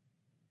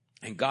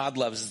 And God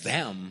loves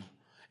them,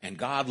 and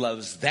God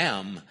loves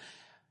them,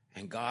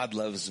 and God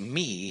loves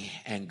me,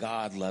 and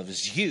God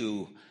loves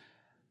you.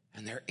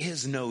 And there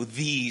is no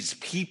these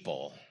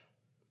people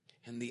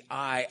in the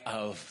eye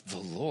of the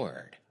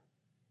Lord.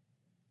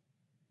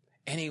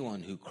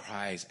 Anyone who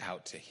cries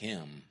out to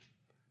him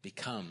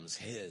becomes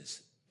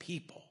his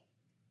people.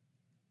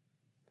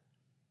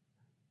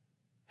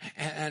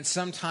 And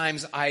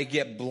sometimes I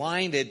get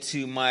blinded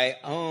to my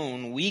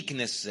own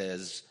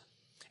weaknesses,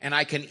 and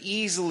I can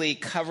easily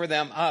cover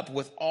them up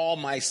with all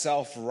my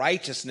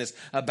self-righteousness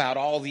about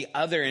all the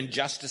other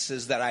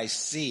injustices that I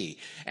see.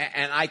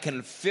 And I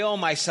can fill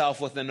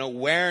myself with an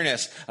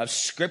awareness of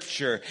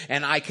Scripture,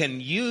 and I can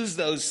use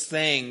those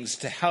things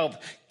to help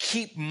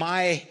keep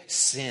my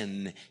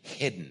sin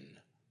hidden.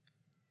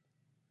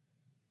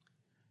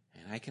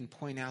 And I can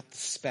point out the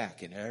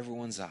speck in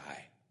everyone's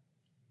eye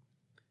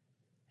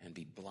and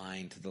be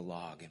blind to the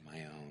log in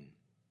my own.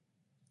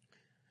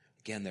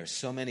 Again, there's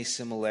so many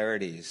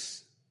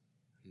similarities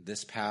in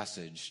this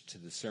passage to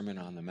the Sermon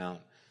on the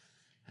Mount,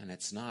 and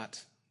it's not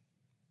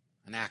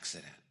an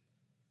accident.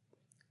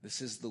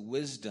 This is the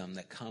wisdom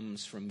that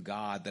comes from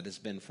God, that has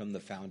been from the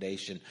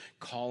foundation,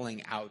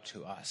 calling out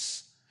to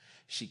us.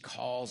 She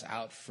calls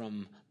out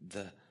from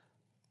the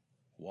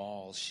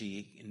walls.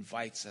 She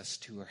invites us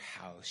to her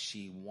house.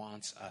 She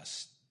wants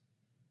us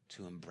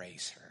to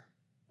embrace her.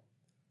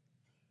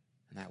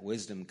 And that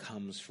wisdom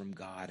comes from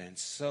God. And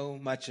so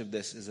much of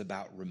this is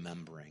about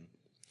remembering.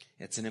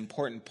 It's an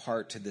important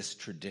part to this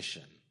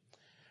tradition.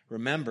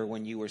 Remember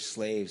when you were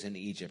slaves in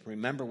Egypt.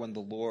 Remember when the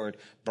Lord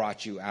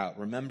brought you out.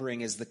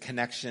 Remembering is the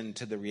connection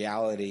to the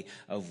reality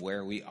of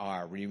where we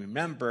are.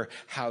 Remember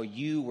how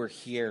you were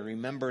here.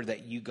 Remember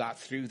that you got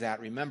through that.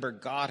 Remember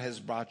God has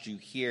brought you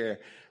here.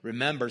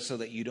 Remember so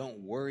that you don't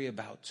worry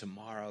about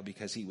tomorrow,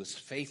 because he was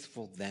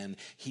faithful then.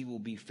 He will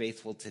be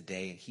faithful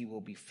today. He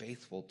will be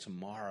faithful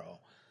tomorrow.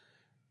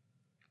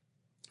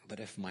 But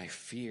if my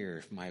fear,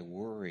 if my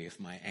worry, if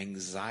my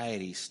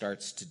anxiety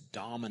starts to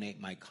dominate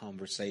my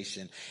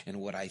conversation and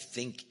what I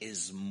think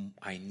is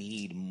I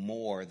need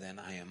more, then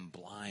I am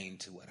blind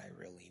to what I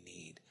really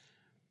need.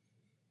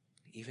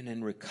 Even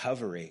in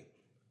recovery,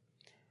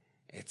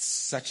 it's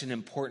such an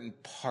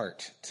important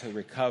part to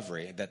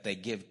recovery that they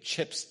give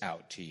chips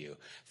out to you.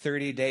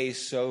 30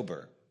 days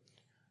sober.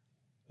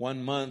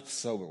 1 month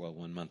sober. Well,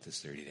 1 month is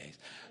 30 days.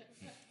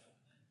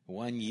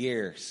 1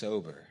 year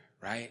sober,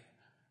 right?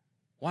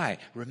 Why?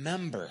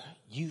 Remember,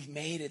 you've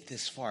made it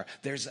this far.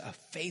 There's a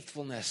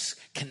faithfulness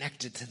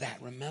connected to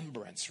that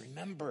remembrance.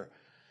 Remember,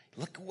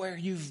 look where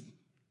you've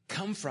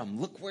come from.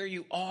 Look where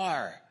you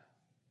are.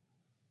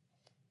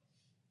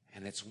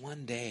 And it's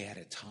one day at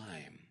a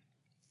time.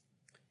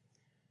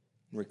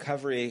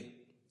 Recovery,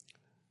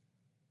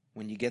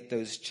 when you get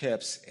those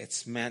chips,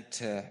 it's meant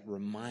to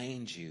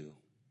remind you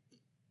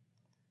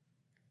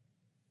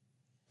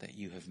that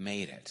you have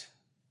made it.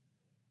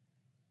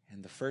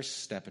 And the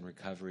first step in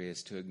recovery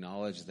is to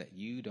acknowledge that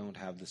you don't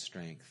have the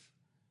strength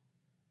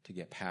to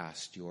get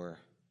past your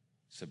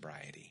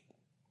sobriety,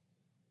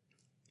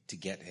 to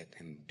get it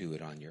and do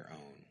it on your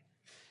own.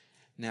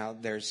 Now,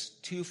 there's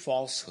 2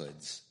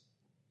 falsehoods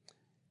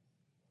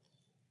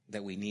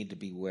that we need to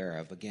be aware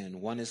of.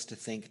 Again, one is to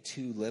think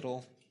too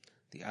little.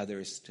 The other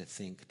is to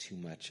think too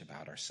much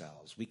about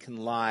ourselves. We can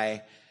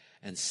lie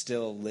and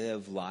still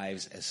live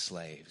lives as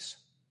slaves.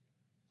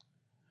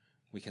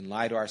 We can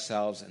lie to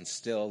ourselves and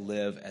still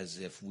live as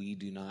if we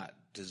do not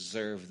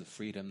deserve the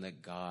freedom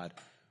that God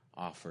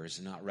offers,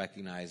 and not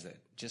recognize that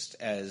just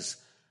as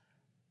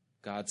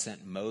God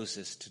sent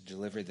Moses to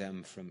deliver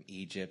them from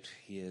Egypt,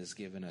 he has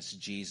given us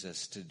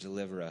Jesus to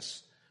deliver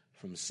us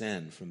from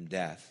sin, from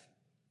death.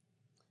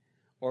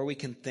 Or we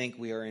can think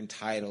we are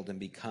entitled and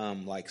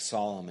become like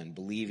Solomon,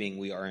 believing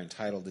we are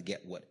entitled to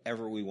get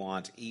whatever we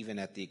want, even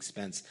at the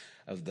expense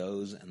of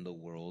those in the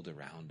world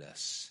around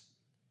us.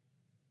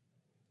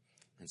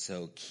 And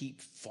so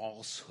keep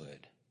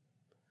falsehood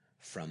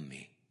from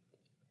me.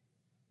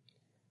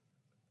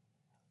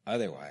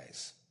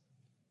 Otherwise,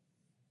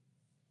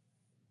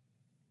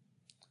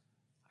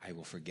 I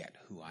will forget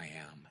who I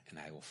am, and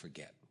I will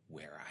forget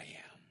where I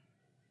am.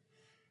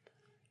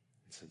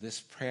 And so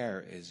this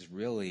prayer is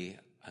really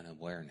an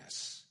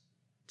awareness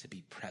to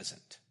be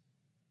present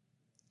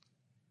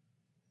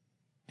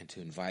and to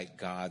invite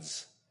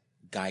God's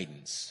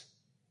guidance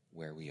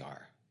where we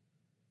are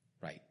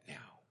right now.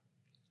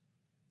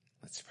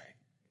 Let's pray.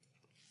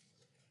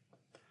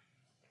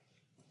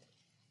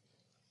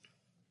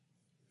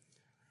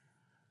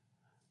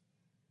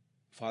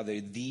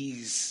 Father,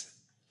 these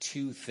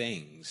 2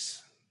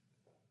 things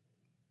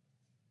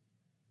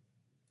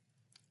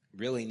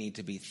really need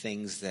to be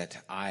things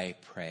that I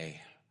pray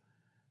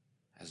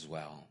as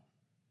well.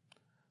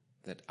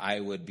 That I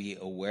would be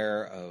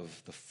aware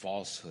of the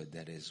falsehood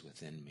that is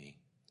within me.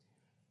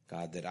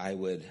 God, that I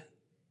would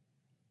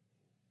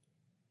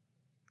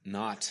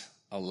not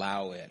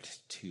allow it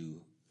to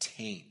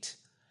taint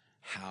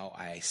how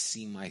I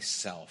see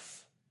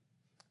myself,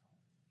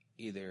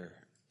 either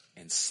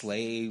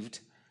enslaved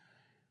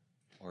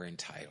or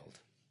entitled.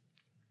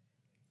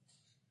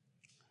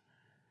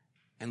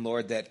 And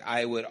Lord, that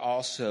I would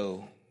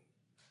also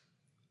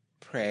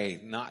pray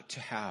not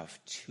to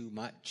have too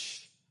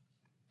much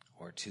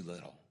or too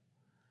little,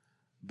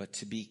 but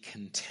to be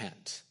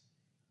content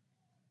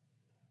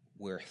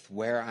with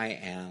where I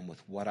am,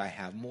 with what I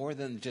have. More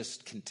than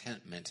just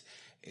contentment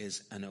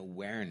is an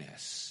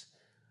awareness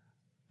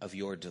of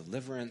your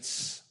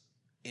deliverance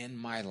in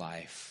my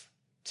life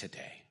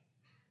today.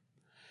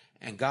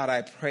 And God,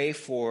 I pray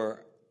for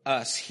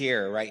us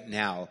here right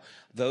now,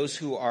 those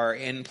who are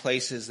in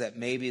places that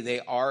maybe they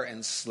are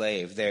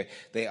enslaved.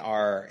 They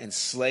are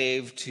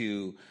enslaved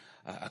to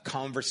a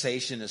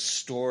conversation, a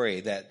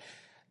story that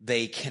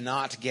they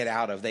cannot get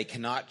out of. They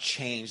cannot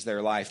change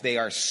their life. They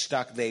are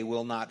stuck. They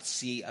will not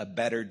see a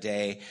better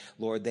day.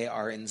 Lord, they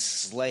are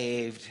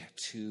enslaved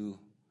to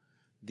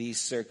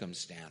these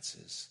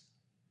circumstances.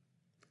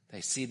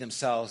 They see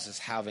themselves as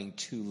having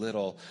too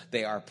little.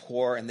 They are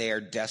poor and they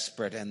are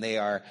desperate, and they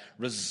are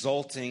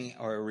resolving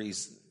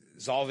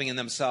in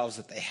themselves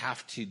that they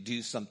have to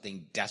do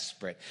something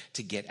desperate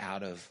to get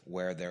out of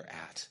where they're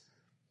at.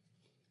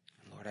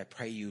 And Lord, I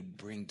pray you'd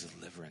bring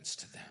deliverance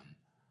to them,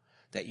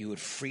 that you would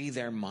free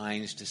their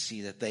minds to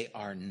see that they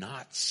are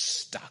not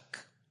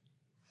stuck,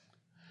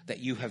 that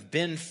you have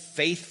been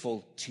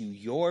faithful to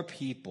your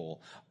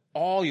people,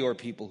 all your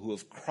people who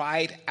have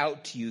cried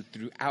out to you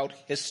throughout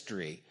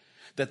history,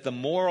 that the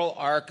moral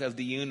arc of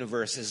the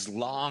universe is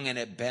long and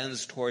it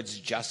bends towards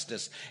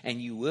justice,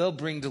 and you will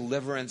bring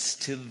deliverance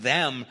to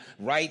them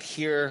right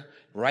here,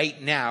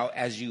 right now,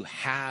 as you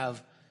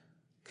have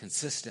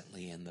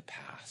consistently in the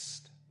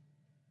past.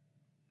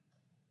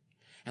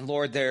 And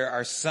Lord, there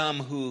are some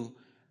who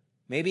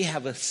maybe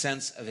have a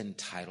sense of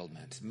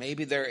entitlement.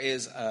 Maybe there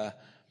is a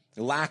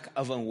lack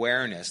of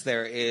awareness.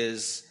 There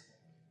is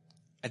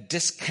a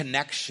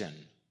disconnection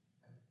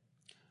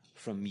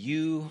from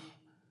you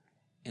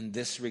in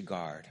this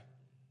regard,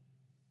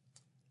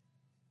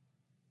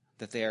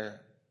 that they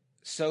are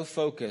so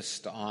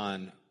focused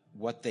on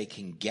what they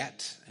can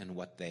get and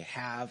what they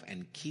have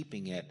and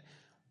keeping it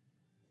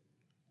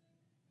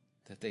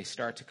that they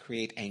start to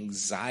create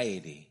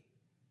anxiety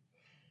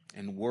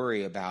and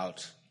worry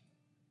about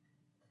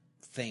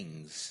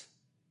things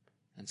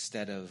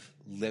instead of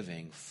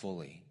living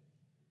fully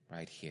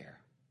right here.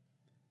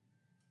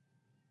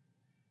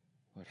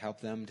 Lord,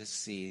 help them to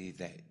see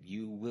that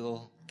you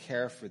will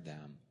care for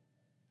them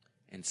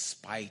in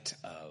spite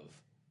of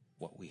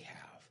what we have.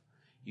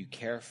 You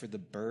care for the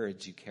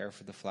birds, you care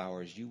for the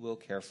flowers, you will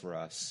care for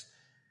us.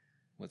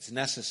 What's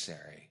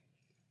necessary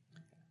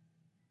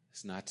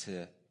is not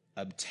to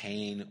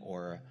obtain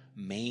or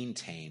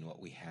maintain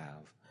what we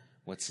have.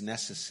 What's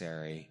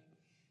necessary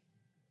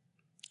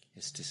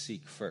is to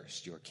seek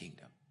first your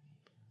kingdom,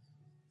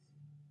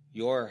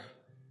 your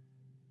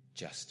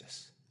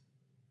justice,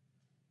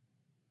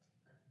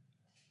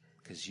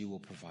 because you will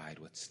provide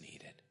what's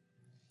needed.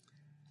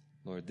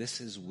 Lord, this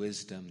is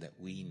wisdom that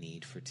we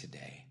need for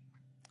today.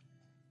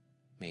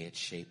 May it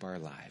shape our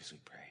lives, we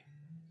pray.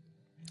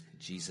 In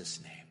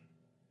Jesus' name,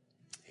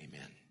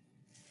 amen.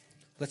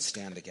 Let's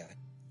stand together.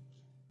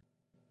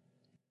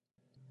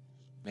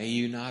 May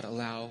you not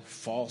allow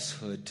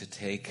falsehood to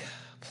take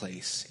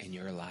place in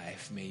your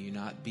life. May you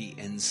not be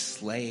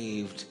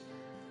enslaved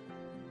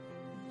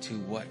to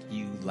what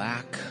you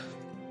lack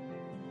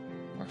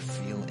or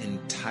feel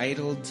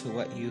entitled to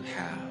what you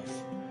have.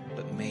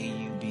 But may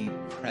you be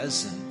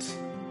present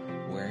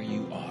where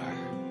you are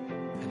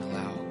and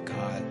allow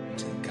God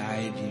to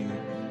guide you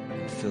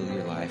and fill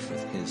your life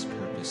with his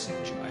purpose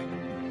and joy.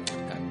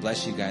 God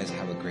bless you guys.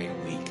 Have a great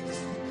week.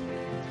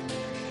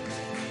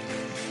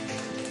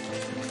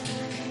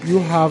 You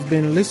have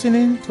been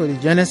listening to the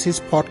Genesis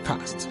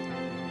podcast.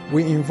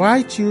 We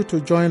invite you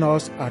to join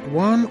us at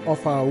one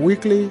of our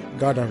weekly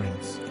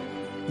gatherings.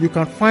 You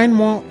can find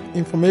more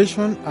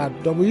information at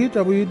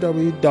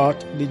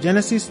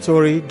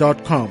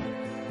www.thegenesisstory.com,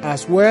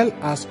 as well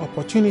as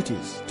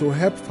opportunities to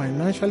help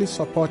financially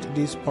support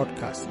this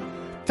podcast.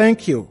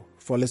 Thank you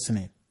for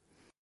listening.